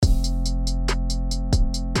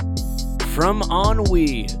From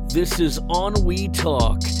Ennui, this is Ennui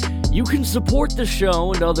Talk. You can support the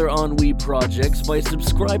show and other Ennui projects by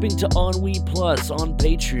subscribing to Ennui Plus on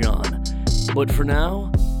Patreon. But for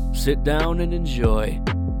now, sit down and enjoy.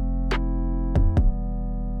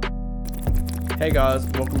 Hey guys,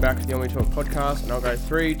 welcome back to the Ennui Talk podcast, and I'll go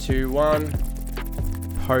 3, 2, 1,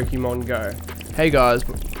 Pokemon Go. Hey guys,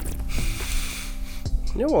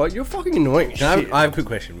 you know what? You're fucking annoying. I have a quick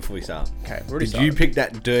question before we start. Okay, we're already Did you pick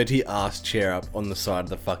that dirty ass chair up on the side of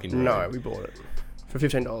the fucking road? No, we bought it for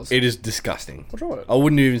 $15. It is disgusting. What's wrong with it? I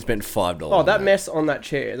wouldn't have even spent $5. Oh, that mess on that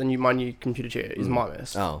chair, then my new computer chair, is my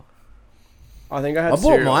mess. Oh. I think I had I bought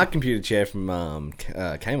cereal. my computer chair from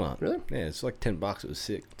Kmart. Really? Yeah, it's like $10. It was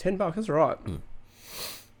sick. $10, that's right.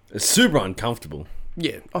 It's super uncomfortable.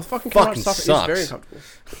 Yeah, I fucking Sucks. It's very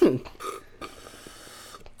uncomfortable.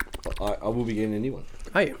 I will be getting a new one.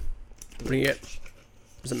 Hey, what do you get?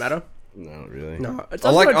 Does it matter? No, not really. No, it I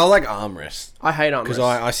doesn't. like armrests. I hate armrests. Because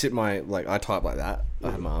I sit I type like that.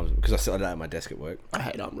 I have my arms, because I sit like that at my desk at work. I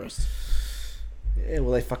hate armrests. Yeah,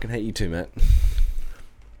 well, they fucking hate you too, Matt.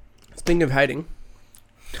 Speaking of hating,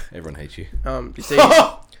 Everyone hates you. you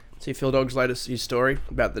see Phil Dogg's latest his story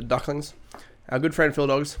about the ducklings. Our good friend Phil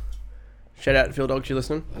Dogs. Shout out to Phil Dogs, you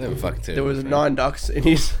listening? I never fucking said There was 9 ducks in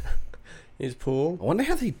his pool, I wonder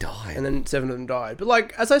how they died. and then 7 of them died. But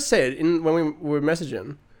like, as I said, when we were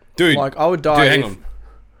messaging, Dude, like I would die. hang if, on.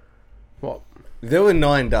 What? There were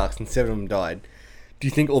 9 ducks and 7 of them died. Do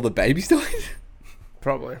you think all the babies died?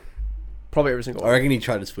 Probably every single I one. reckon he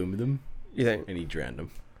tried to swim with them You think? and he drowned them.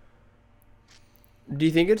 Do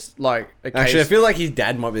you think it's like a case? Actually, I feel like his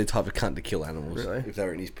dad might be the type of cunt to kill animals. Really? If they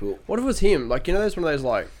were in his pool. What if it was him? Like, you know, there's one of those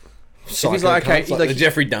like, Psycho he's like, okay, cunts, he's like like- the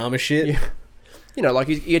Jeffrey Dahmer shit. Yeah. You know, like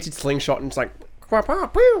he gets his slingshot and it's like, I would pulling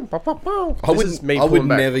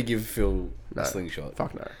back. never give Phil No. a slingshot.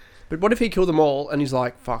 Fuck no. But what if he killed them all and he's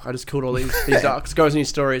like, fuck, I just killed all these ducks. Goes in his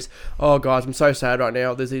stories, oh guys, I'm so sad right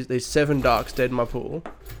now. There's these 7 ducks dead in my pool.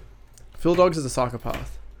 Phil Dogs is a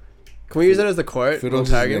psychopath. Can we use that as the quote? Phil We'll Dogs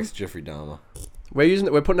is the tag him. next Jeffrey Dahmer.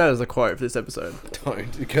 We're putting that as the quote for this episode.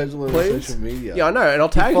 Don't. It goes all over Please? social media. Yeah, I know, and I'll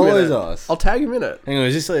He tag him in follows it. us. I'll tag him in it. Hang on,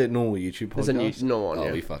 is this a normal YouTube podcast? There's a new normal one, Oh,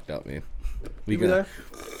 yeah. we fucked up, man. I'm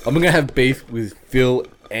I'm gonna have beef with Phil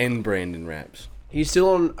and Brandon Raps. He's still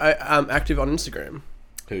on active on Instagram.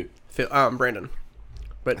 Who? Brandon.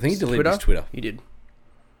 But I think he deleted his Twitter. He did.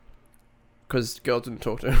 Because girls didn't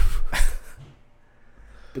talk to him.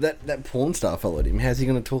 But that porn star followed him. How's he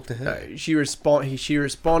gonna talk to her? No, she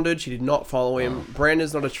responded. She did not follow him.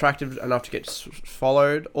 Brandon's not attractive enough to get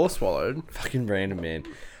followed or swallowed. Fucking Brandon, man.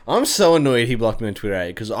 I'm so annoyed he blocked me on Twitter,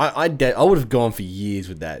 because I would have gone for years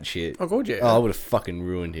with that shit. Oh god, yeah. Oh, I would have fucking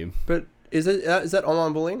ruined him. But is that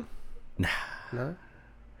online bullying? Nah. No.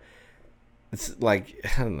 It's like,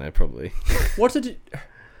 I don't know, probably. What's it? I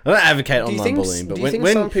don't advocate Do you online think? bullying, but Do you think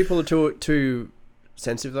when some people are too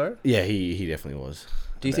sensitive though? yeah, he definitely was.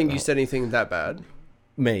 Do you think you said anything that bad?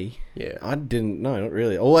 Me? Yeah. I didn't. No, not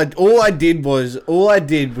really. All I did was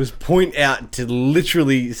point out to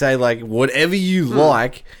literally say like whatever you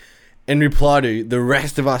like, and reply to the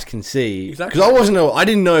rest of us can see. Exactly. Because I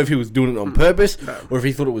didn't know if he was doing it on purpose or if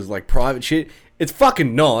he thought it was like private shit. It's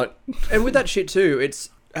fucking not. And with that shit too,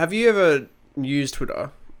 have you ever used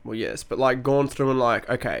Twitter? Well, yes, but like gone through and like,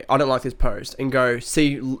 okay, I don't like this post, and go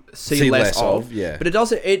see less of. Yeah. But it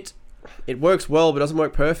doesn't. It works well, but it doesn't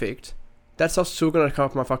work perfect. That stuff's still gonna come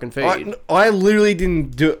up my fucking feed. I literally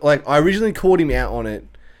didn't do it. Like, I originally called him out on it.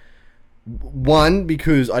 1,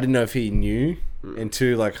 because I didn't know if he knew. And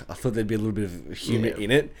 2, like, I thought there'd be a little bit of humour in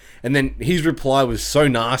it. And then his reply was so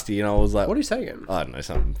nasty, and I was like... What do you say again? I don't know,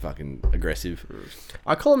 something fucking aggressive.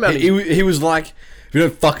 I call him out. He was like, if you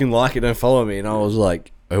don't fucking like it, don't follow me. And I was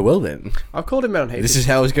like, oh, well then. I've called him out on heaps. This is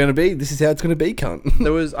how it's going to be. This is how it's going to be,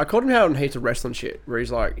 cunt. I called him out on heaps of wrestling shit, where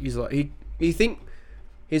he's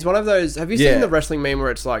one of those. Have you seen Yeah. the wrestling meme where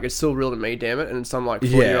it's like, it's still real to me, damn it, and it's some like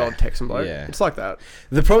 40-year-old Texan bloke? Yeah. It's like that.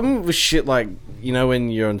 The problem with shit like, you know, when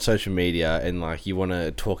you're on social media and like you want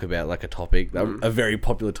to talk about like a topic, a very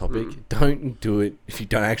popular topic, don't do it if you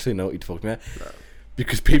don't actually know what you're talking about. No.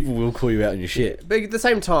 Because people will call you out on your shit. But at the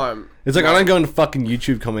same time, It's like, I don't go into fucking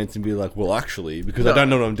YouTube comments and be like, well, actually, because I don't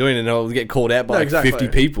know what I'm doing, and I'll get called out by like exactly. 50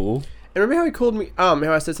 people. And remember how he called me? How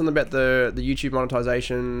I said something about the YouTube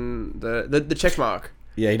monetization, the check mark.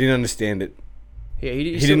 Yeah, he didn't understand it. Yeah,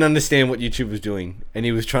 He didn't understand what YouTube was doing, and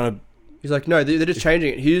he was trying to... He's like, no, they're just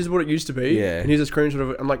changing it. Here's what it used to be. Yeah. And here's a screenshot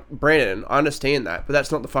of it. I'm like, Brandon, I understand that, but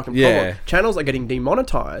that's not the fucking Yeah. problem. Channels are getting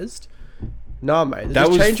demonetized. Nah, mate. They're That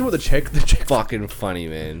just was changing what the check fucking funny,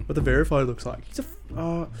 man. what the verified looks like.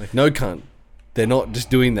 Like, no cunt. They're not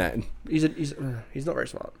just doing that. He's not very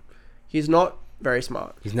smart. He's not very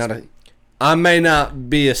smart. He's not a... I may not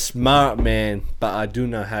be a smart man, but I do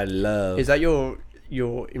know how to love. Is that your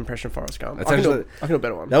impression of Forrest Gump? That's I can actually- do a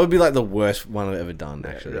better one. That would be like the worst one I've ever done,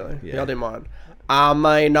 actually. Really? Yeah. Yeah, I do mine. I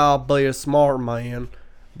may not be a smart man,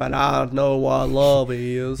 but I know what love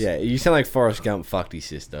is. Yeah, you sound like Forrest Gump fucked his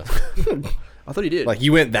sister. I thought he did. Like,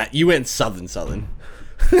 you went southern.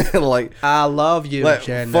 Like, I love you, like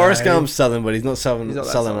Jenny. Forrest Gump's southern, but he's not southern He's not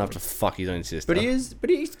that southern southern. enough to fuck his own sister. But he's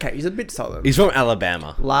okay, he's a bit southern. He's from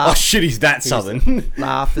Alabama. Laugh. Oh shit, he's that southern.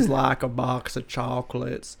 Life is like a box of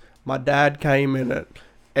chocolates. My dad came in it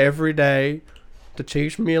every day to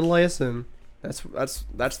teach me a lesson. That's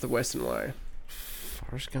the Western way.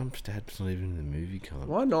 Forrest Gump's dad's not even in the movie, cunt.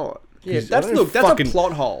 Why not? Yeah, Because that's I don't that's fucking- a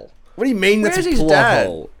plot hole. What do you mean that's Where's a his plot dad?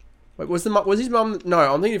 hole? Wait, was his mum? No,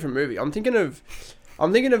 I'm thinking of a movie. I'm thinking of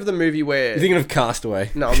the movie where. You're thinking of Castaway.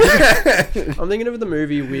 No, I'm thinking of the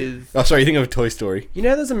movie with. Oh, sorry, you're thinking of Toy Story. You know,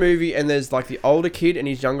 how there's a movie and there's like the older kid and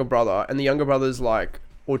his younger brother, and the younger brother's like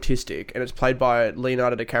autistic, and it's played by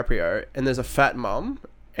Leonardo DiCaprio, and there's a fat mum,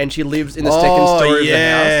 and she lives in the second story of the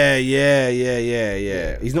house.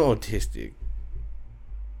 Yeah. He's not autistic.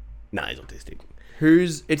 Nah, he's autistic.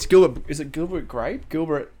 It's Gilbert? Is it Gilbert Grape?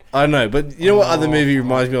 Gilbert? I don't know, but you know what other movie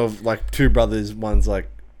reminds me of? Like, two brothers, one's like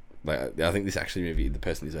I think this actually movie, the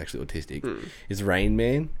person is actually autistic, is Rain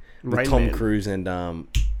Man. With Rain Tom Man. Cruise and,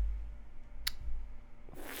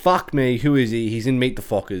 fuck me, who is he? He's in Meet the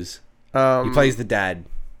Fockers. He plays the dad.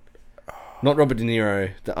 Not Robert De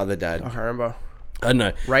Niro, the other I dad. can't remember. I don't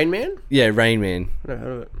know. Rain Man? Yeah, Rain Man. I never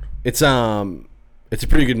heard of it. It's a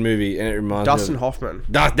pretty good movie, and it reminds Dustin me of... Hoffman.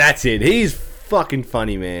 That's it. He's fucking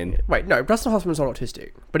funny, man. Wait, no, Dustin Hoffman's not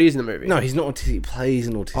autistic, but he is in the movie. No, he's not autistic. He plays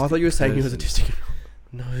an autistic Oh, I thought you were saying he was person. autistic.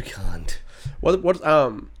 No, he can't. What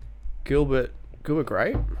Gilbert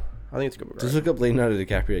Grape? I think it's Gilbert Grape. Just look up Leonardo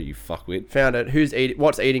DiCaprio, you fuckwit. Found it.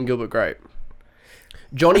 What's eating Gilbert Grape?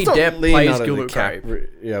 Johnny That's not Depp plays Leonardo Gilbert Grape.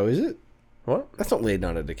 DiCaprio, is it? What? That's not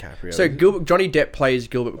Leonardo DiCaprio. So is it? Johnny Depp plays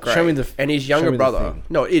Gilbert Grape. Show me the- and his show younger me the brother. thing.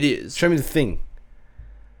 No, it is. Show me the thing.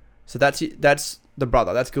 So that's the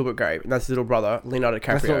brother. That's Gilbert Grape, and that's his little brother, Leonardo DiCaprio.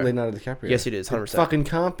 That's not Leonardo DiCaprio. Yes, it is. 100%. It fucking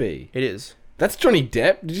can't be. It is. That's Johnny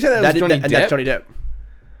Depp. Did you say that was Johnny Depp? And that's Johnny Depp.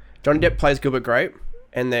 Johnny Depp plays Gilbert Grape,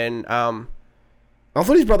 and then I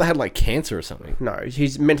thought his brother had like cancer or something. no,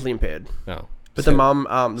 he's mentally impaired. No. But So- the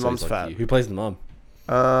mum's so he's like fat. you. Who plays the mum?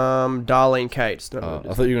 Darlene Cates. No,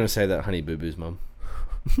 I thought you were going to say that Honey Boo Boo's mum.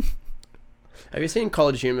 have you seen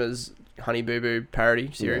College Humor's Honey Boo Boo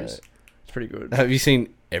parody series? No. It's pretty good. Have you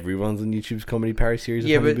seen everyone's on YouTube's comedy parody series?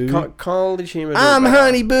 Yeah, of Honey but Boo Boo? College Humor. I'm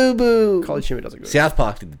Honey Boo Boo. College Humor does it good. South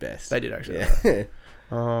Park did the best. They did actually. Yeah.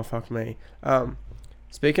 Oh fuck me.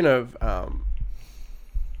 Speaking of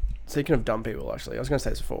dumb people, actually, I was going to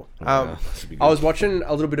say this before. This would be I good. was watching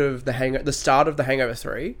a little bit of the start of The Hangover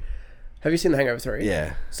 3. Have you seen The Hangover 3?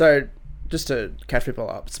 Yeah. So, just to catch people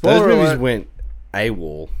up, Those spoiler movies alert. went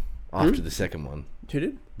AWOL after the second one. Who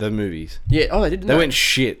did? The movies. Yeah. Oh, they did. They went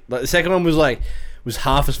shit. Like the second one was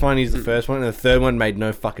half as funny as the first one, and the third one made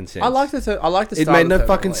no fucking sense. I like the third. I like the. It Start made of the no third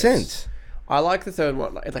one fucking at least. sense. I like the third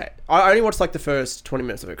one. I only watched like the first 20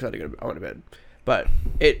 minutes of it because I went to bed. But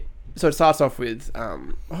it starts off with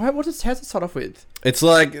how's it start off with? It's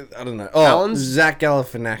like I don't know. Oh, Alan's- Zach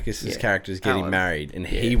Galifianakis' Yeah. character is getting Alan. married, and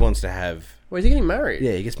he Yeah. wants to have. Well, is he getting married?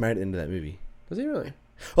 Yeah, he gets married at the end of that movie. Does he really?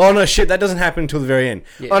 Oh no, shit! That doesn't happen until the very end.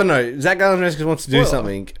 Yeah. I don't know. Zach Galifianakis wants to do Spoiler.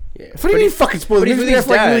 something. Yeah. What do you mean fucking spoil? But The he's with movie's his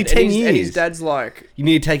been out for like nearly dad, 10 and years. his dad's like, You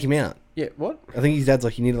need to take him out. yeah, what? I think his dad's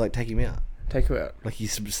like, you need to like take him out. Take who out? Like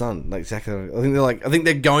his son, like Zach. I think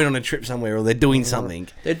they're going on a trip somewhere or they're doing something.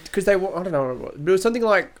 Because I don't know what it was. But it was something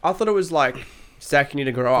like, I thought it was like, Zach, you need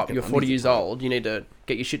to grow up. Fucking You're 40 years uneasy. old. You need to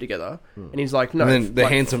get your shit together. And he's like, no. And then the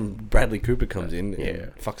like- handsome Bradley Cooper comes in Yeah.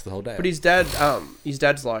 and fucks the whole day. But his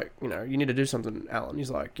dad's like, you need to do something, Alan.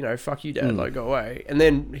 He's like, fuck you, Dad, like, go away. And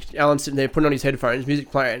then Alan's sitting there putting on his headphones,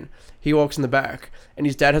 music playing. He walks in the back, and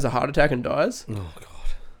his dad has a heart attack and dies. Oh god.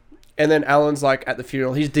 And then Alan's like at the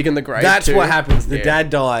funeral, he's digging the grave. That's too. what happens. The Yeah. dad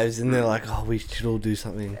dies, and they're like, "Oh, we should all do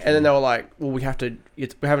something." And then they were like, well, we have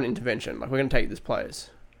an intervention. Like, we're going to take this place.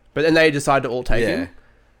 But then they decide to all take him.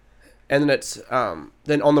 And then it's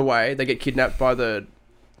then on the way they get kidnapped by the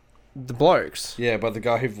blokes. Yeah, but the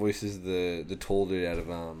guy who voices the tall dude out of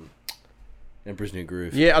Emperor's New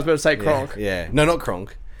Groove. Yeah, I was about to say Yeah, Kronk. Yeah. No, not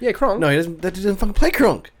Kronk. Yeah, Kronk. No, he doesn't. That dude doesn't fucking play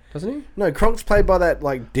Kronk. Doesn't he? No, Kronk's played by that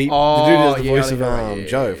like deep. Oh, the dude who does the yeah, voice I of know, yeah,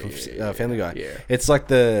 Joe yeah, from yeah, Family Guy. yeah. It's like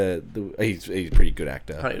he's a pretty good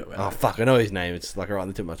actor. I don't know about Oh that. fuck, I know his name. It's like right on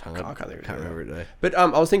the tip of my tongue. I can't think of it. remember it though. But I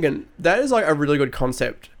was thinking that is like a really good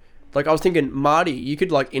concept. Like I was thinking Marty, you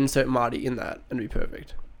could like insert Marty in that and it'd be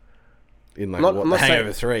perfect. in like I'm what, not The saying-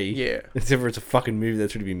 Hangover 3. Yeah. Except for it's a fucking movie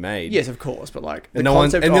that's going to be made. Yes, of course, but like And the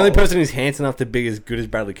only person who's handsome enough to be as good as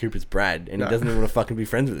Bradley Cooper is Brad, and No. he doesn't even want to fucking be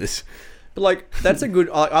friends with us. But like that's a good.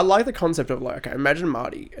 I like the concept of like, okay, imagine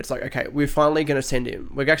Marty. It's like, okay, we're finally going to send him.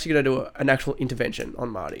 We're actually going to do an actual intervention on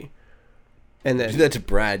Marty, and You then did that to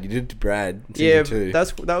Brad. You did it to Brad. In yeah, season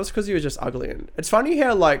 2. that was because he was just ugly. And it's funny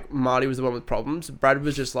how like Marty was the one with problems. Brad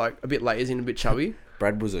was just like a bit lazy and a bit chubby.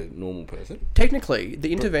 Brad was a normal person. Technically,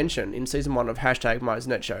 the intervention in season 1 of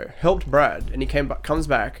 #MyZnet helped Brad, and he comes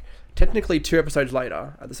back. Technically, 2 episodes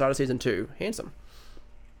later, at the start of season 2, handsome.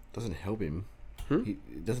 Doesn't help him. Hmm?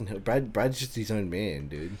 It doesn't help. Brad's just his own man,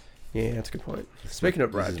 dude. Yeah, that's a good point. Speaking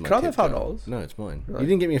of This Brad, is my can I have tip jar. $5? No, it's mine. Right. You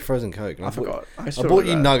didn't get me a frozen Coke. and I forgot. I still bought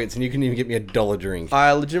you regret nuggets, and you couldn't even get me $1 drink. that.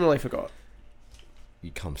 I legitimately forgot. You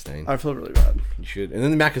cum stain. I feel really bad. You should. And then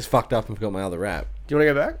the Mac is fucked up and forgot my other wrap. Do you want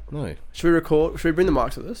to go back? No. Should we record? Should we bring the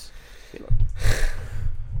mics with us?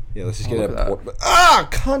 Yeah, let's just Oh, get look a at port. Ah,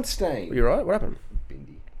 cunt stain. Are you right? What happened?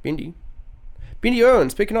 Bindi. Bindi Owen,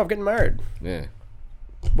 speaking of getting married, Yeah.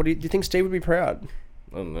 what do you think Steve would be proud?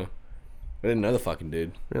 I don't know. I didn't know the fucking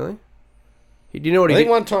dude. Really? Do you know what I he think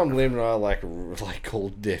did? one time Liam and I like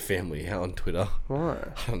called their family out on Twitter. Why?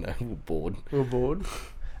 I don't know. We were bored. We were bored.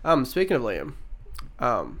 Speaking of Liam,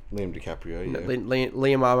 Liam DiCaprio. Yeah.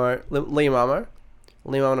 Liam Armo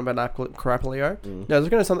Carapolio. No, there's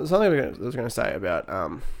gonna something I was gonna say about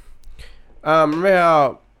remember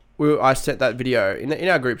how I sent that video in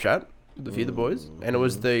our group chat with a few of the boys, and it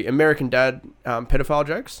was the American Dad pedophile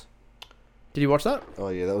jokes. Did you watch that? Oh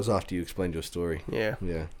yeah, that was after you explained your story. Yeah.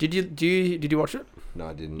 Yeah. Did you watch it? No,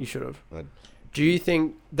 I didn't. You should have. I- Do you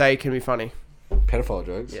think they can be funny? Pedophile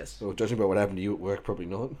jokes. Yes. Well, judging by what happened to you at work, probably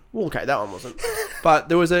not. Well, okay, that one wasn't. But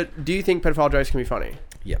there was a. Do you think pedophile jokes can be funny?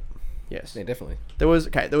 Yep. Yes. Yeah, definitely. There was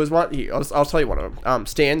one. Here, I'll tell you one of them.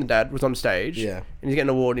 Stan, the dad, was on stage. Yeah. And he's getting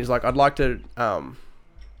an award. And he's like, I'd like to.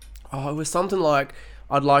 It was something like,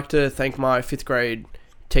 I'd like to thank my 5th grade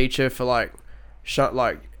teacher for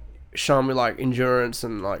showing me like endurance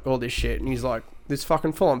and like all this shit. And he's like, this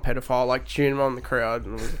fucking full on pedophile, like cheering him on in the crowd.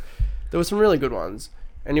 And there was some really good ones.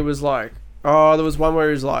 And he was like, there was one where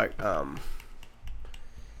he was like,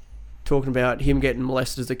 talking about him getting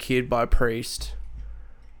molested as a kid by a priest.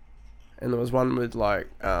 And there was one with like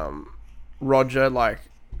Roger like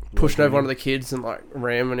pushing over one of the kids and like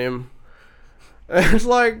ramming him. And it's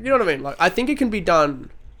like, you know what I mean? Like, I think it can be done.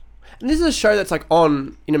 And this is a show that's like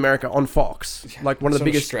on in America on Fox, like one of the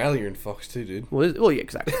biggest. Australia and Fox too, dude. Well, yeah,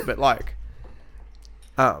 exactly. But like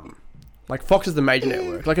Fox is the major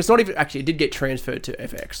network. Like, it's not even actually. It did get transferred to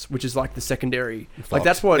FX, which is like the secondary. Fox. Like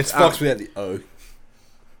that's what It's Fox without the O.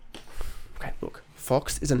 Okay, look.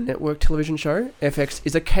 Fox is a network television show. FX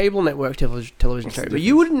is a cable network television show. But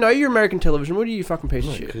you wouldn't know your American television, would you? You fucking piece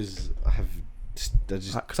of shit. Because I have.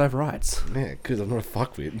 Because I have rights. Yeah, because I'm not a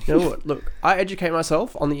fuckwit. You know what? Look, I educate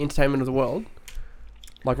myself on the entertainment of the world,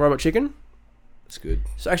 like Robot Chicken. It's good.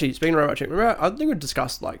 So actually, speaking of Robot Chicken, remember I think we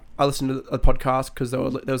discussed like I listened to a podcast because there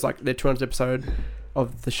was like their 200th episode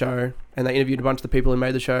of the show, and they interviewed a bunch of the people who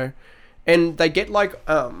made the show, and they get like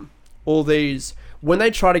all these when they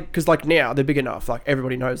try to because like now they're big enough, like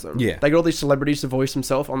everybody knows them. Yeah. They get all these celebrities to voice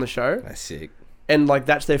themselves on the show, That's sick. and like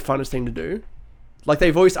that's their funnest thing to do. Like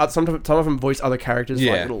they voice some of them voice other characters,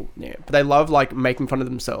 Yeah. but they love like making fun of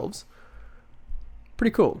themselves.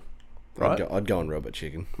 Pretty cool, right? I'd go on Robot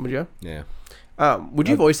Chicken. Would you? Yeah. Would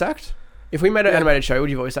you voice act? If we made an animated show,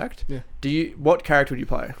 would you voice act? Yeah. What character would you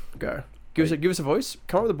play? Go. Give us a voice.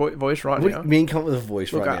 Come up with a voice right What now. do you mean come up with a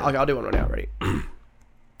voice Look, right now? I'll do one right now. Ready?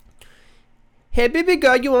 Hey, baby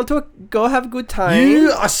girl, you want to go have a good time?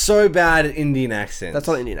 You are so bad at Indian accents. That's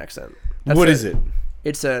not an Indian accent. What is it?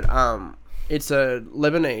 It's a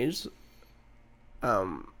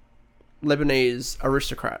Lebanese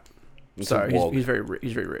aristocrat. It's So a wog. he's very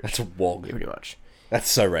rich. That's a wog. Pretty much. That's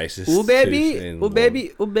so racist. Ooh baby, Saying ooh wog.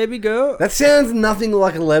 baby, ooh baby girl. That sounds nothing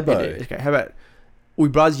like a Lebo. Okay, how about? Ooh,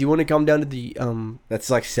 bros, you want to come down to the That's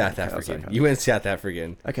like South that's African. okay. You went South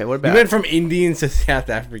African. Okay, what You about? went from Indian to South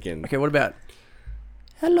African. Okay, what about?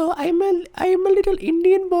 Hello, I'm a little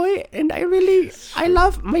Indian boy, and I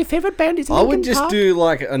love my favorite band is. I would Linkin just Park. do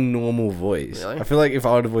like a normal voice. Really? I feel like if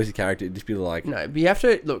I were to voice a character, it'd just be like, No, but you have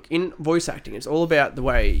to look in voice acting. It's all about the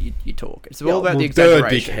way you talk. It's all Yeah, about the well, duh,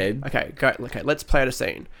 exaggeration. dickhead. Okay, go. Okay, let's play out a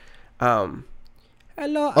scene. Hello.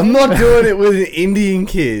 I'm not doing it with an Indian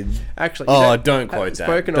kid. Actually. you Oh, know, don't quote that.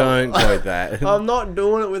 spoken of- Don't quote that. I'm not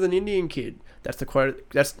doing it with an Indian kid. That's the quote.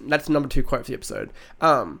 That's number 2 quote for the episode.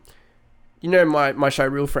 You know my show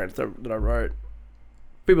Real Friends that I wrote.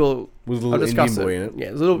 People With a I'll little discuss Indian boy in it. Yeah,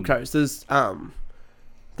 there's a little coast.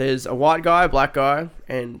 There's a white guy, a black guy,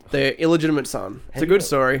 and their illegitimate son. It's a good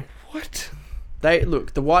story. What?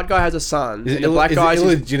 The white guy has a son, Is and the black guy is it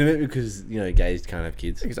illegitimate because gays can't have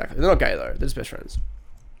kids? exactly. They're not gay though. They're just best friends.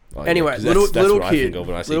 Oh, Anyway, 'cause little that's what I kid, think of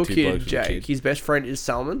when I see little two kid blokes with a Jake. kid. His best friend is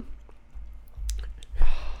Salman,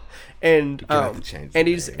 and gonna have to change and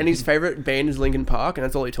the his name. and his favorite band is Linkin Park, and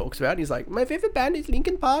that's all he talks about. He's like, my favorite band is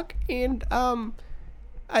Linkin Park, and I'm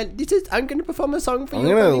gonna perform a song for I'm you.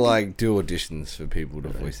 gonna Linkin-" like do auditions for people to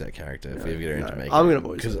voice that character if we ever get into Jamaica. I'm gonna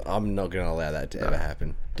voice because I'm not gonna allow that to ever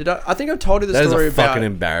happen. I think I've told you the That is story a about. fucking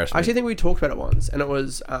embarrassment. I actually think we talked about it once, and it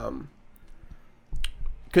was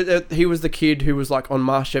because he was the kid who was like on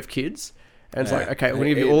MasterChef Kids, and it's like, okay, we're gonna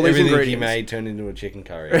give you all these Everything ingredients. he made turned into a chicken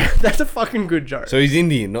curry. That's a fucking good joke. So he's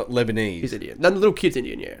Indian, not Lebanese. He's Indian. No, the little kid's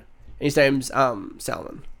Indian, yeah. And his name's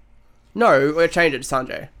Salman. No, we changed it to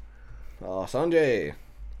Sanjay. Oh, Sanjay.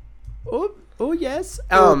 Oh yes.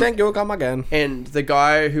 Thank you. Come again. And the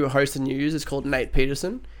guy who hosts the news is called Nate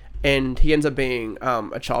Peterson, and he ends up being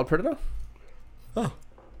a child predator. Oh.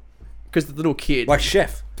 Because the little kid, Like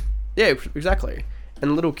Chef. yeah, exactly.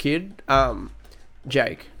 And the little kid,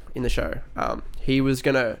 Jake, in the show, he was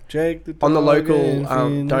gonna Jake the on the dog local. is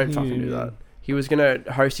in Don't fucking do here. that. He was gonna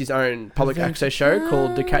host his own public access show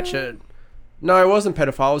called To Catch a. No, it wasn't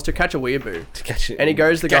pedophile. It was To Catch a Weeaboo. To catch it. And he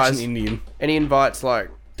goes to the catch guys- an Indian. And he invites like.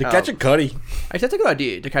 To catch a cutty. Actually, that's a good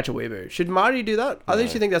idea. To catch a weeaboo. Should Marty do that? I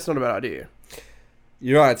actually think that's not a bad idea.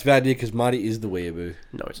 You're right. It's a bad idea because Marty is the weeaboo.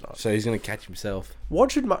 No, it's not. So he's gonna catch himself.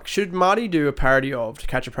 What should Marty do a parody of To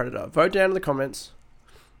Catch a Predator? Vote down in the comments.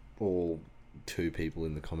 Or 2 people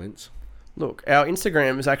in the comments. Look, our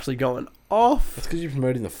Instagram is actually going off. That's because you're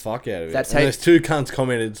promoting the fuck out of it. That's and how- there's 2 cunts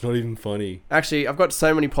commented. It's not even funny. Actually, I've got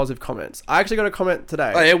so many positive comments. I actually got a comment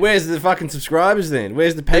today. Oh, yeah, where's the fucking subscribers then?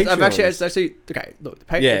 Where's the Patreon? It's actually okay. Look,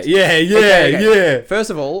 the Yeah, Patreon. yeah. First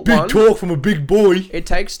of all, Big one, talk from a big boy. it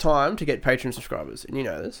takes time to get Patreon subscribers, and you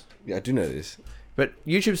know this. Yeah, I do know this. But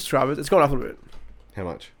YouTube subscribers, it's gone up a little bit. How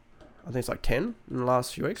much? I think it's like 10 in the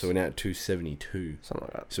last few weeks, So we're now at 272. something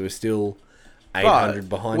like that. So we're still 800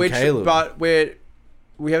 behind Caleb. But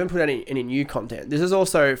we haven't put any new content. This is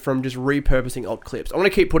also from just repurposing old clips. I want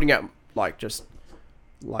to keep putting out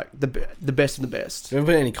the best of the best. You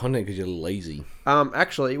haven't put any content because you're lazy.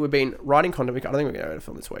 Actually, we've been writing content. I don't think we're going to be able to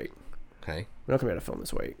film this week. Okay. We're not going to be able to film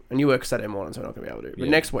this week. And you work Saturday morning, so we're not going to be able to. But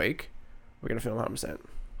Yeah. next week, we're going to film 100%.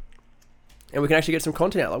 And we can actually get some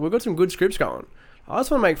content out. Like, we've got some good scripts going. I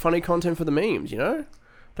just want to make funny content for the memes, you know?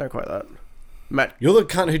 Don't quote that. Matt, You're the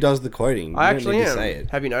cunt who does the quoting. I You don't actually need to am. say it.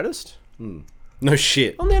 Have you noticed? No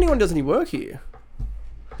shit. I'm the only one who does any work here.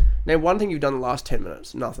 Name one thing you've done in the last 10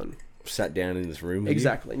 minutes. Nothing. Sat down in this room with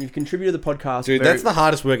Exactly. And you've contributed to the podcast. you. Dude, very- that's the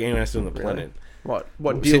hardest work anyone has to do on the planet. What?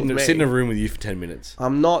 What deal with me? Sit in a room with you for 10 minutes.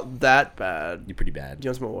 I'm not that bad. You're pretty bad. Do you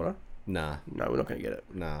want some more water? Nah. No, we're not going to get it.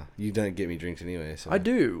 Nah. You don't get me drinks anyway. So. I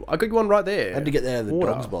do. I got you one right there. I had to get that out of the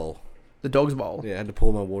Water. dog's bowl. The dog's bowl. Yeah, I had to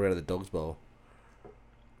pull my water out of the dog's bowl.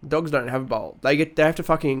 Dogs don't have a bowl. They have to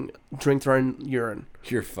fucking drink their own urine.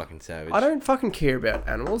 You're a fucking savage. I don't fucking care about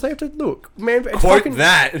animals. They have to look, man. It's Quote fucking,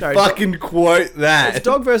 that. No, fucking quote that. It's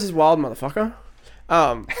dog versus wild, motherfucker.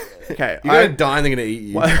 Okay. You're gonna die and they're gonna eat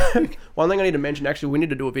you. One thing I need to mention. Actually, we need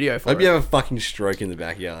to do a video for I hope it. you have a fucking stroke in the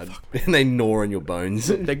backyard and they gnaw on your bones.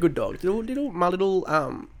 They're good dogs. My little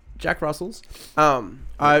Jack Russells.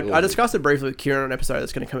 I discussed it briefly with Kieran on an episode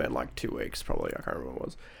that's going to come out in like 2 weeks, probably. I can't remember what it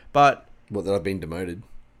was. But What, that I've been demoted?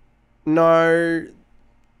 no,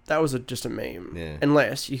 that was just a meme. Yeah.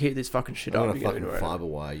 Unless you heat this fucking shit I'm up. gonna you get fucking annoyed. fiber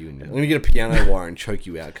wire you. I'm gonna get a piano wire and choke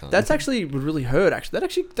you out, cunt. That's actually would really hurt. Actually,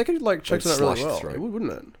 that could like choke It'd on it really slash your well. throat. It would,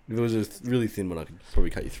 wouldn't it? If it was a really thin one, I could probably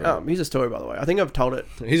cut your throat. Here's a story, by the way. I think I've told it.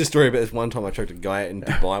 Here's a story about this one time I choked a guy out in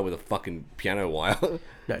Dubai with a fucking piano wire.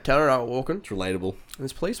 No, Tanner and I were walking, It's relatable. and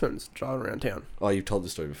this policeman's driving around town Oh, you've told the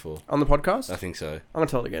story before. on the podcast. I think so. I'm gonna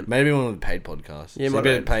tell it again. Maybe one of the paid podcasts. Yeah, so might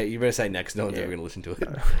you be. better say next. No one's Yeah. ever gonna listen to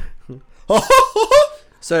it.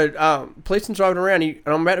 So, policeman's driving around, and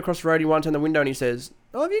I'm about to cross the road. He wants in the window, and he says,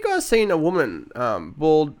 "Oh, have you guys seen a woman?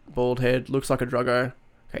 Bald head, looks like a druggo."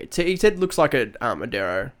 Okay, he said looks like a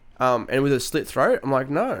Darrow, and with a slit throat. I'm like,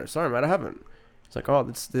 no, sorry, mate, I haven't. He's like, oh,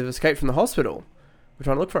 they've escaped from the hospital. We're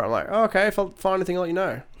trying to look for her. I'm like, oh, okay, if I find anything, I'll let you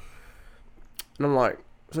know. And I'm like,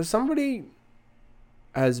 so somebody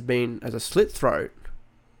has a slit throat,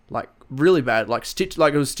 like really bad, like it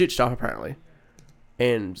was stitched up apparently,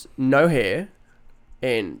 and no hair.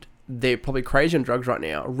 And they're probably crazy on drugs right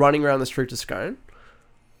now, running around the streets of Scone.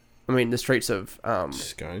 I mean, the streets of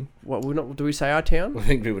Scone. what? Do we say our town? I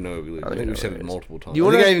think people know where we live. I I think think we we've said know it where it is. multiple times. Do you I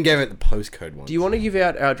think wanna- I even gave it the postcode once. Do you want to give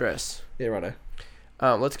out our address? Yeah, righto.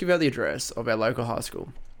 Let's give out the address of our local high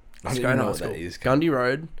school. I don't Scone even know High what School, that is. Gundy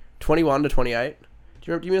Road, 21 to 28.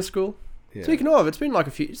 Do you miss school? Yeah. Speaking of, it's been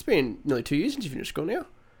nearly 2 years since you finished school now.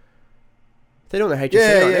 They're doing the HSC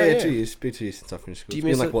Yeah, right yeah, now, yeah. 2 years. Been 2 years since I finished school. Do you It's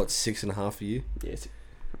been miss like, it? what, 6.5 a year? Yes.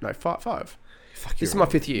 No, five. Fuck, This is you're my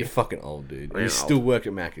old. 5th year. You're fucking old, dude. I You am still old. work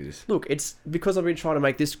at Macca's. Look, it's because I've been trying to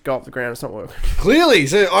make this go off the ground. It's not working. Clearly.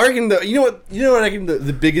 So I reckon you know what I reckon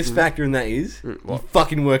the biggest factor in that is? What? You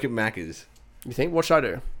fucking work at Macca's. You think? What should I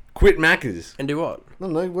do? Quit Macca's. And do what? No,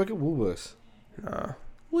 work at Woolworths. Well,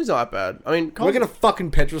 he's not that bad. I mean, Work at a fucking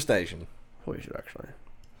petrol station. Oh, you should actually.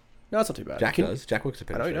 No, it's not too bad. Jack does. Jack works at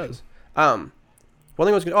a I know petrol he station. does. One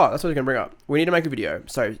thing I was gonna. Oh, that's what I was gonna bring up. We need to make a video.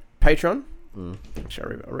 So Patreon.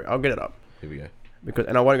 I'll get it up Here we go.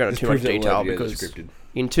 and I won't go into This too much proves that all detail our videos are because scripted.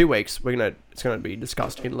 in 2 weeks it's gonna be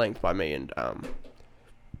discussed in length by me and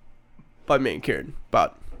Kieran.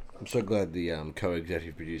 But I'm so glad the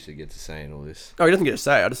co-executive producer gets a say in all this. he doesn't get to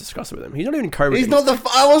say. I just discuss it with him. He's not even co. He's not the.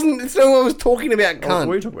 I wasn't. It's not what I was talking about, What are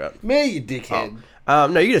cunt. you talking about? Me, you dickhead.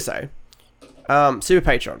 No, you get to say. Super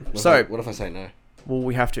Patreon. What if I say no? Well,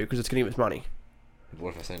 we have to because it's gonna give us money. What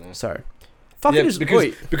if I say no? So, fucking just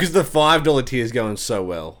because the $5 tier is going so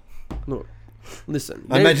well. look. Listen.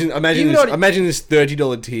 Imagine even this. though- Imagine this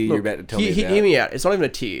 $30 tier you're Look, about to tell me about. Hear me out. It's not even a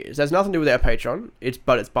tier. It has nothing to do with our Patreon. It's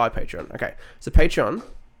by Patreon. Okay. So Patreon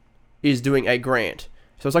is doing a grant.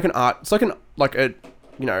 So it's like an art. It's like a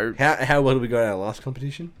you know. How well did we go at our last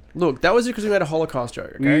competition? Look, that was because we made a Holocaust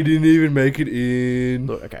joke. Okay. We didn't even make it in.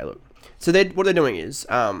 Look. So what they're doing is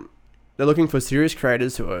they're looking for serious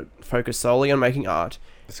creators who are focused solely on making art,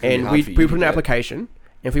 It's gonna be and hard we for you put to an get. application. And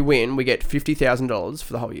if we win, we get $50,000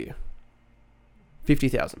 for the whole year.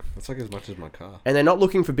 50,000. That's like as much as my car. And they're not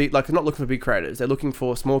looking for big, they're not looking for big creators. They're looking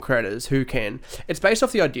for small creators who can. It's based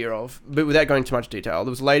off the idea of, but without going too much detail.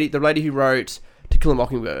 There was the lady who wrote To Kill a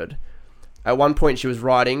Mockingbird. At one point, she was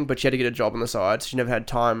writing, but she had to get a job on the side, so she never had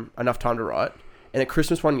enough time to write. And at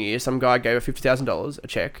Christmas one year, some guy gave her $50,000, a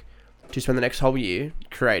check, to spend the next whole year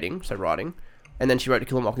creating, so writing. And then she wrote To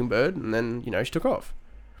Kill a Mockingbird, and then she took off.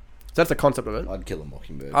 So that's the concept of it. I'd kill a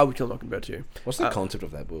mockingbird. I would kill a mockingbird too. What's the concept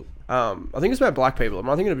of that book? I think it's about black people. Am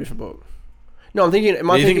I thinking of a different book? No, I'm thinking.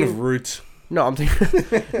 Are you thinking of Roots? No, I'm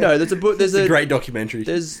thinking. No, there's a book. There's It's a great documentary.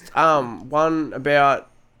 There's one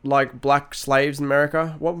about like black slaves in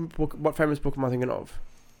America. What famous book am I thinking of?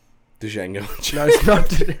 The Django. No, it's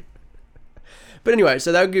not. But anyway,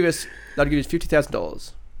 so that'll give us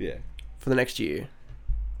 $50,000 Yeah. for the next year.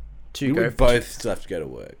 To You go. would both still have to go to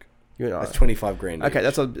work. You and I. That's 25 grand. Okay, each.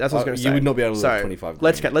 that's what I was going to say. You would not be able to live So 25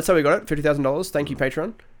 grand. let's say we got it. $50,000. Thank you,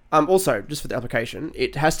 Patreon. Also, just for the application,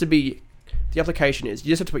 it has to be. The application is you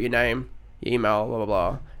just have to put your name, your email, blah blah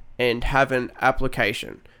blah, and have an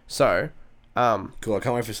application. So, Cool. I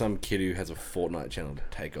can't wait for some kid who has a Fortnite channel to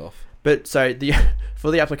take off. but so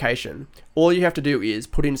for the application, all you have to do is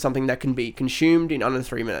put in something that can be consumed in under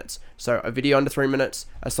 3 minutes. So a video under 3 minutes,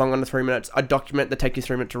 a song under 3 minutes, a document that takes you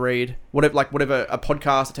 3 minutes to read, whatever a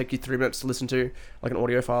podcast that takes you 3 minutes to listen to, like an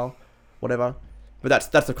audio file, whatever. But that's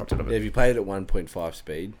the concept of Yeah, it. if you play it at 1.5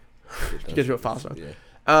 speed, You get to it faster. Yeah.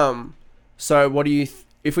 So what do you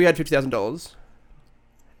if we had $50,000,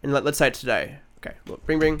 and let's say it's today. Okay, look,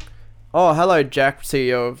 bring. Oh, hello, Jack,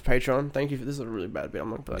 CEO of Patreon. Thank you for this. Is a really bad bit. I'm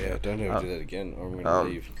not putting Yeah, that. don't ever do that again, or I'm gonna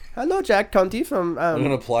leave. Hello, Jack Conti from I'm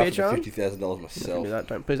gonna apply Patreon. for $50,000 Don't myself. do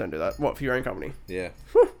that. Please don't do that. What, for your own company? Yeah.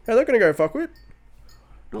 How's that gonna go, fuckwit?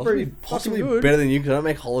 Not very Possibly fucking good. better than you because I don't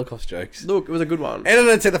make Holocaust jokes. Look, it was a good one. And I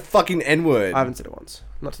don't say the fucking N word. I haven't said it once.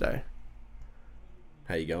 Not today.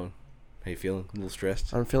 How you going? How you feeling? A little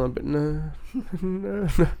stressed? I'm feeling a bit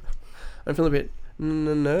I'm feeling a bit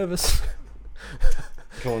nervous.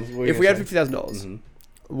 Come on. If we had $50,000, Mhm.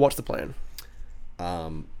 what's the plan?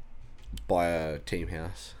 Buy a team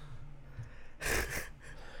house.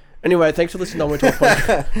 Anyway, thanks for listening to On We Talk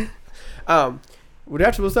podcast. We'll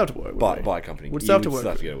still have to work. wouldn't we? Buy a company. We'd You still have to would work.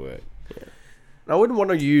 still have to go to work. I wouldn't want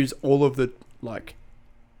to use all of the, like...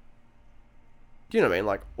 Do you know what I mean?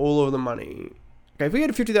 Like, all of the money... Okay, if we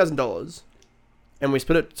had $50,000, and we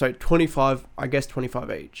split it, so 25, I guess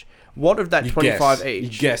 25 each. What of that You 25 guess.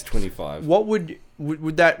 each? You guess 25. What would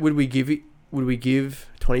we give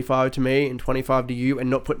 25 to me and 25 to you and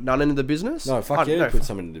not put none into the business? No, fuck yeah, put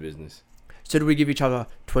some into business. So do we give each other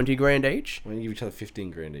 20 grand each? Why don't you give each other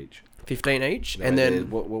 15 grand each? 15 each? No, and then...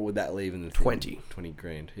 what would that leave in the 20. 20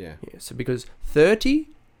 grand, yeah. Yeah, so because 30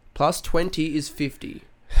 plus 20 is 50.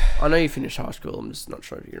 I know you finished high school, I'm just not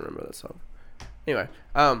sure if you can remember that stuff. Anyway,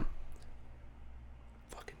 Fucking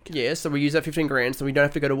yeah, so we use that 15 grand so we don't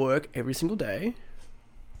have to go to work every single day.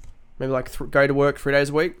 Maybe like go to work 3 days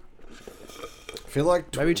a week. I feel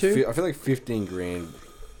like Maybe 2? I feel like 15 grand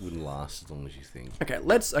wouldn't last as long as you think. Okay,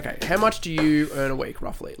 how much do you earn a week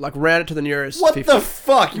roughly? Like round it to the nearest What 50. the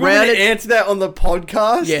fuck? You want me Round to it- answer that on the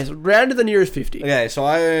podcast? Yes, round to the nearest 50. Okay, so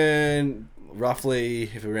I earn Roughly,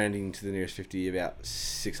 if we're rounding to the nearest 50, about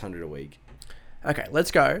 600 a week. Okay,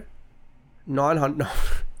 let's go. 900, no,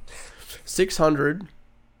 600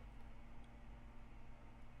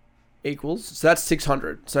 equals. So that's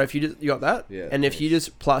 600. So if you got that, Yeah, and if you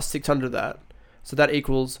just plus 600 of that, so that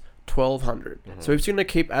equals 1200. So we're just gonna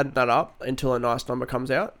keep adding that up until a nice number comes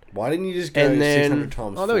out. Why didn't you just go And then 600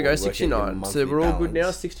 times? oh, there we 4, go, work out your 69. So monthly we're all good now.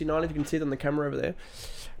 balance? 69. If you can see it on the camera over there.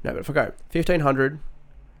 No, but if I go 1500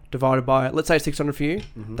 divided by, let's say 600 for you,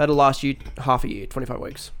 that'll last you half a year, 25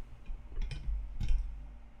 weeks.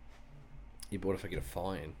 Yeah, but what if I get a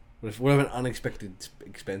fine? What if an unexpected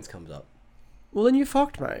expense comes up? Well, then you're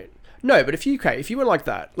fucked, mate. No, but if you went like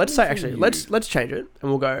that, let's say Good for actually, you. let's change it, and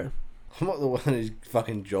we'll go. I'm not the one whose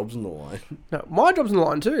fucking job's on the line. No, my job's in the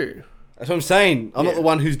line too. That's what I'm saying. I'm Yeah. not the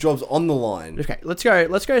one whose job's on the line. Okay, let's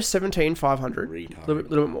go 17,500, a Retard. little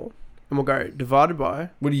bit more, and we'll go divided by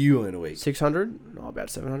What do you earn a week? 600. No, about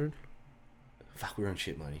 700. Fuck, we're on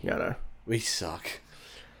shit money. Yeah, I know. We suck.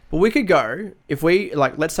 But we could go if we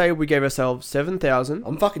let's say we gave ourselves 7,000.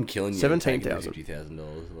 I'm fucking killing you. 17,000.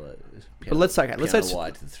 $50,000. But let's say it's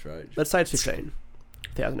wide to the throat. let's say it's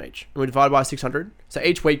 15,000 each, and we divide by 600. So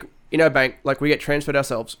each week in our bank, like we get transferred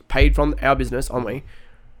ourselves, paid from our business only,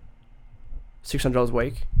 $600 a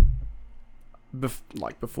week,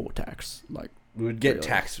 before tax, We would get Really?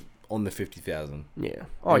 tax on the 50,000. yeah.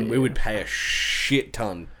 Oh, yeah. we would pay a shit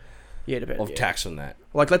ton yeah, depends. of Yeah. tax on that.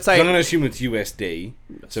 Like let's So I'm say going to assume it's USD.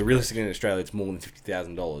 So realistically in Australia, it's more than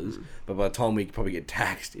 $50,000. But by the time we probably get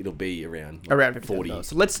taxed, it'll be around around $40,000. $50,000.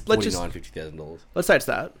 So let's just $50,000. let's say it's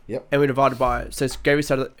that. Yep. And we divide it by, so it's gave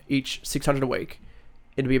us each 600 a week.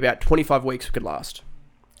 It'd be about 25 weeks we could last.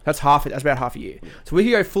 That's about half a year. So we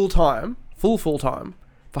could go full time for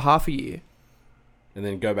half a year. And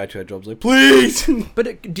then go back to our jobs like, please!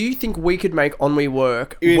 But do you think we could make Ennui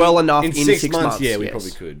work well enough in 6 months? Yeah, we Yes.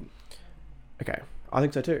 probably could. Okay, I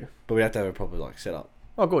think so too. But we'd have to have a proper setup.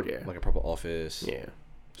 Oh, good, yeah. Like a proper office. Yeah.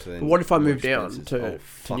 So then But what if I more move down expenses. to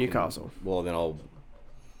fucking- Newcastle? Well, then I'll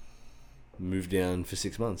move down for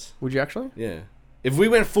 6 months. Would you actually? Yeah. If we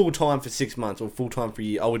went full time for 6 months or full time for a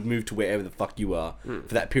year, I would move to wherever the fuck you are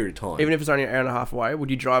for that period of time. Even if it's only an hour and a half away,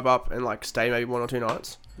 would you drive up and stay maybe 1 or 2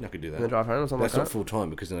 nights I could do and then that. drive home or something That's like not that? full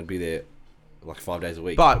time because then I'd be there 5 days a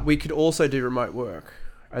week. But we could also do remote work,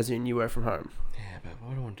 as in you work from home. Yeah, but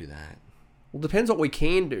why do I want to do that? Well, depends what we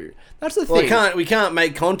can do. That's the Well, thing. we can't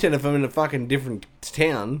make content if I'm in a fucking different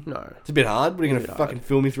town. No. It's a bit hard. What are you It's going a to bit fucking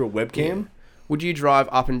film me through a webcam? Would you drive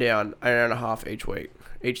up and down an hour and a half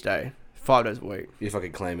each day, 5 days a week? If I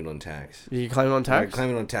could claim it on tax. Do you claim it on I tax? could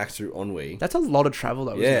claim it on tax through Ennui. That's a lot of travel,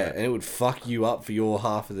 though, Yeah, isn't it? and it would fuck you up for your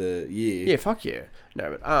half of the year. Yeah, fuck yeah.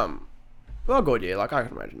 No, but, well, good, yeah, I can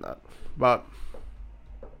imagine that. But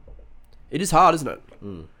it is hard, isn't it?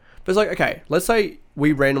 But it's like, okay, let's say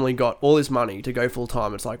we randomly got all this money to go full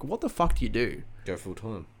time. It's like, what the fuck do you do? Go full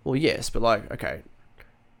time. Well, yes, but okay.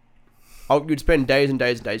 You'd spend days and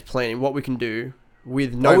days and days planning what we can do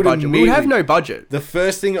with I no would budget. We would have immediately- no budget. The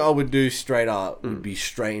first thing I would do straight up would be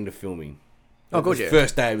straight into filming. Oh, Like, good, the yeah.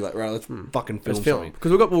 First day, I'd be like, right, let's fucking film Let's film something.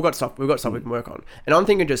 because we've got stuff we can work on. And I'm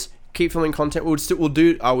thinking just keep filming content.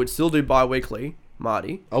 I would still do bi-weekly,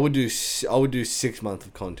 Marty. I would do 6 months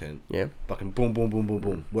of content. Yeah. Fucking boom, boom, boom, boom,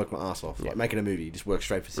 boom. Work my ass off. Like making a movie, just work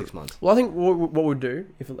straight for 6 months. Well, I think what we'd do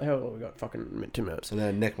how long we got? Fucking 2 minutes. And then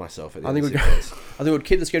I'd neck myself at the I end think of we'd 6 months. I think we'd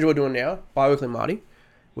keep the schedule we're doing now, bi-weekly, Marty.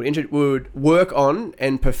 Would work on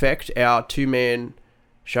and perfect our 2-man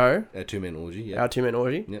show, A 2-man orgy, yeah. our 2-man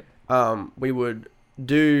orgy. Yep. We would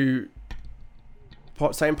do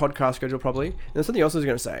same podcast schedule probably. And there's something else I was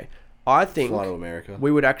going to say. I think Fly to America. we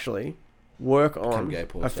would actually work on gay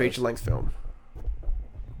porn a stars. feature-length film.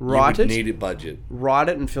 You Write would it, need a budget. write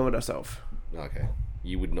it, and film it ourselves. Okay.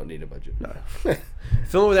 You would not need a budget. No,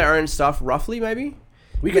 film it with our own stuff, roughly maybe.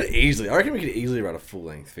 I reckon we could easily write a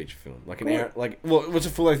full-length feature film. Like an Cool. hour, what's a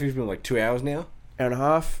full-length feature film, like 2 hours now? Hour and a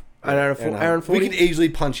half, hour and 40. We could easily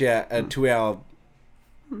punch out a 2-hour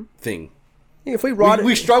thing. Yeah, if we write it,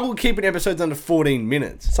 We struggle keeping episodes under 14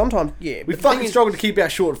 minutes. sometimes yeah. We but the thing fucking is- struggled to keep our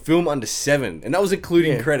short film under 7, and that was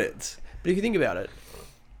including Yeah. credits. But if you think about it,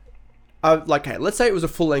 hey, let's say it was a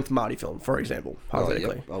full-length Marty film, for example,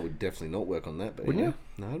 hypothetically. Yep. I would definitely not work on that. But Wouldn't you?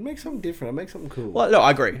 No, I'd make something different. I'd make something cool. Well, no,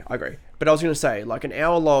 I agree. But I was going to say, like an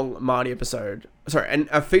hour-long Marty episode. Sorry, and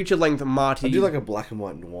a feature-length Marty I'd do like a black and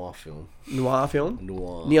white noir film. noir film.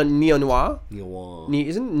 Noir. Neo noir. Noir.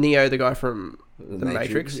 Isn't Neo the guy from the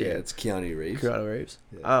Matrix? Yeah, it's Keanu Reeves. Keanu Reeves.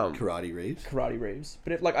 Yeah. Karate Reeves. Karate Reeves.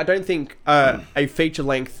 But I don't think a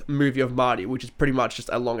feature-length movie of Marty, which is pretty much just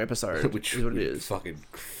a long episode, Which is what it would is. fucking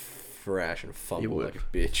crash and You fumble would. like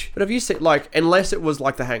a bitch. But have you seen, unless it was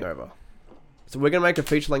like The Hangover. So we're going to make a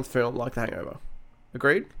feature-length film like The Hangover.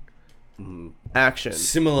 Agreed? Action.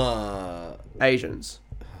 Similar Asians.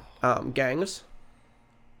 Gangs.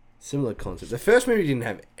 concept. The first movie didn't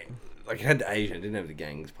have, like, it had the Asian, it didn't have the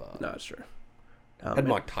gangs part. No, it's true. It had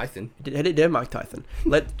Mike Tyson. It did Mike Tyson.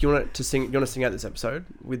 Do you want to sing out this episode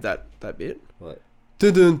with that bit? What?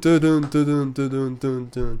 Dun dun dun dun dun dun dun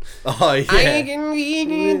dun. Oh yeah. I can be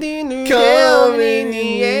come in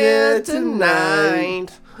the air tonight.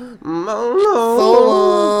 So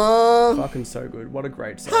long. Fucking so good. What a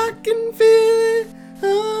great song. I can feel it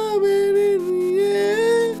coming in the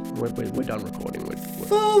air. We're done recording.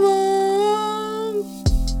 So long.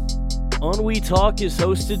 Ennui Talk is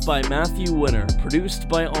hosted by Matthew Winner, produced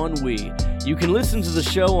by Ennui. You can listen to the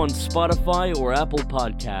show on Spotify or Apple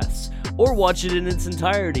Podcasts, or watch it in its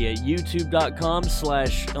entirety at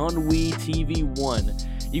youtube.com/EnnuiTV1.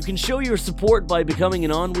 You can show your support by becoming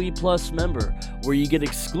an Ennui Plus member, where you get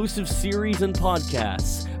exclusive series and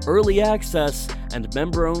podcasts, early access, and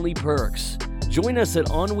member-only perks. Join us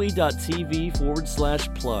at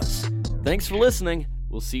ennui.tv/plus. Thanks for listening.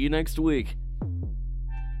 We'll see you next week.